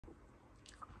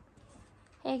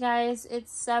Hey guys,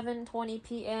 it's 7:20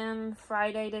 p.m.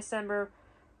 Friday, December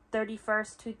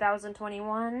 31st,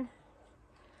 2021.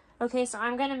 Okay, so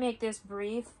I'm gonna make this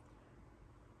brief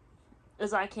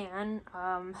as I can.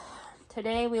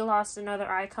 Today we lost another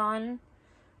icon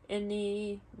in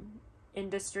the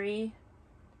industry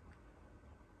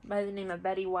by the name of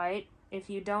Betty White. If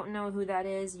you don't know who that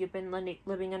is, you've been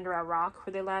living under a rock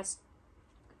for the last,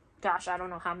 I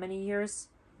don't know how many years.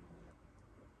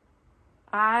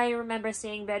 I remember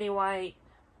seeing Betty White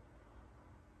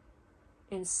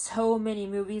in so many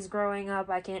movies growing up.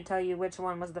 I can't tell you which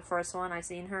one was the first one I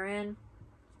seen her in.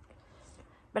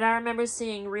 But I remember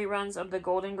seeing reruns of the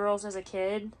Golden Girls as a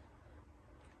kid.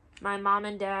 My mom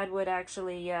and dad would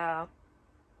actually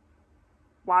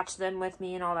watch them with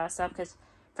me and all that stuff, because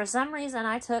for some reason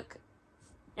I took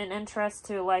an interest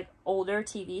to like older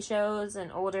TV shows and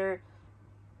older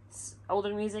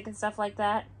music and stuff like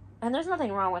that. And there's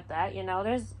nothing wrong with that, you know.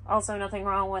 There's also nothing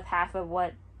wrong with half of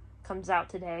what comes out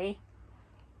today.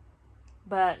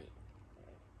 But,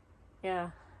 yeah.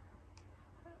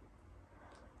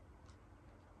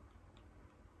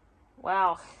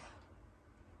 Wow.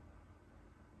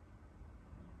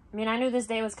 I mean, I knew this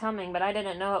day was coming, but I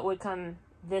didn't know it would come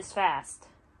this fast.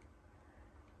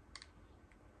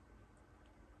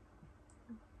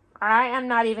 I am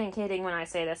not even kidding when I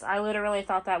say this. I literally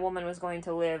thought that woman was going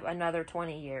to live another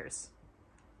 20 years.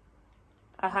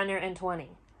 120.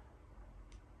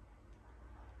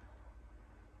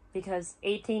 Because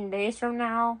 18 days from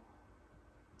now,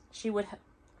 she would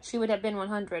have been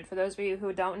 100. For those of you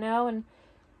who don't know, and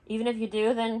even if you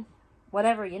do, then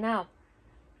whatever, you know.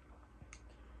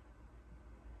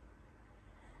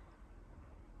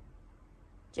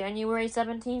 January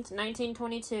 17th,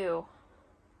 1922.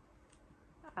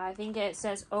 I think it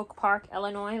says Oak Park,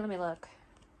 Illinois. Let me look.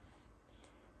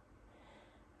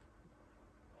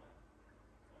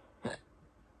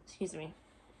 Excuse me.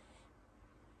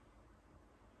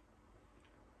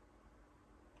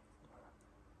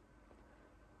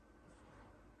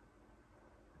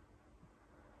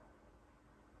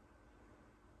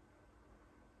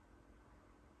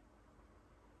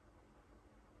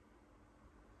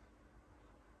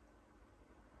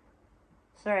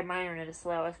 Sorry, my internet is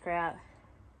slow as crap.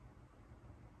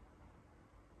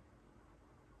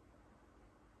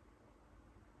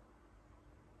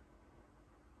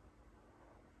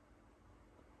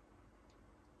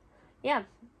 Yeah.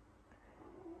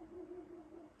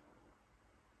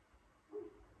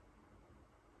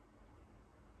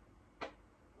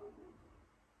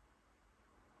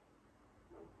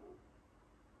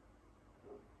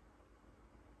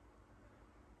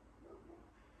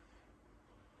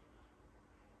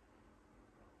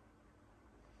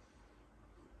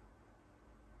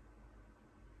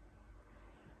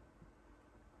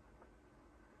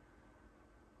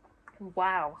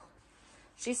 Wow.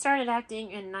 She started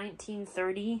acting in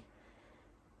 1930.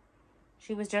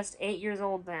 She was just 8 years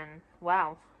old then.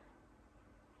 Wow.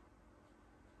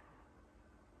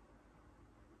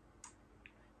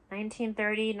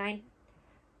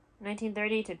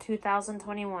 1930 to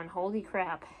 2021. Holy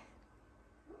crap.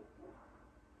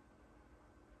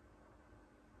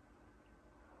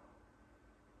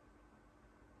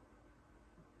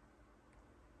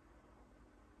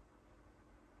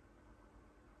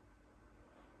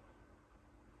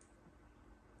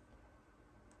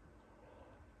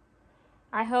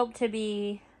 I hope to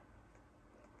be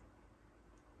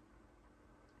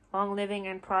long living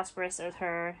and prosperous as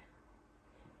her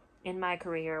in my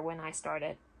career when I start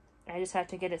it. I just have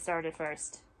to get it started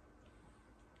first.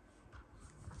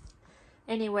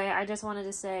 Anyway, I just wanted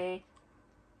to say,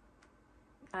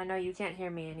 I know you can't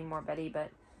hear me anymore, Betty,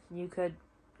 but you could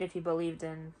if you believed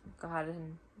in God.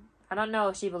 And I don't know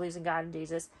if she believes in God and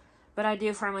Jesus, but I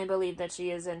do firmly believe that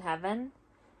she is in heaven.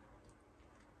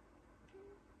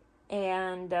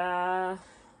 And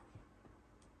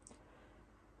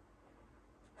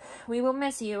we will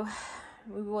miss you.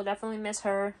 We will definitely miss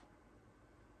her.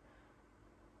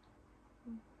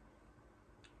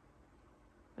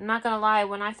 I'm not gonna lie,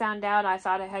 when I found out, I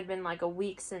thought it had been like a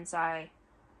week since it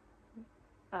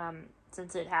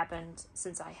happened,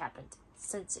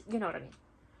 you know what I mean.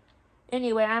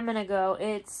 Anyway, I'm gonna go.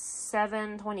 It's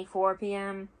 7:24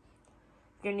 p.m.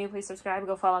 If you're new, please subscribe.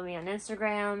 Go follow me on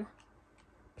Instagram.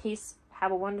 Peace.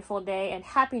 Have a wonderful day, and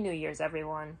Happy New Year's,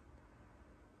 everyone.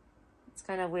 It's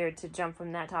kind of weird to jump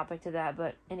from that topic to that,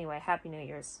 but anyway, Happy New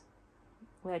Year's.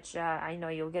 Which, I know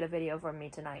you'll get a video from me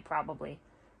tonight, probably.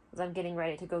 Because I'm getting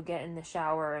ready to go get in the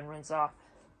shower and rinse off.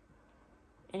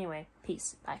 Anyway,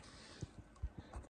 peace. Bye.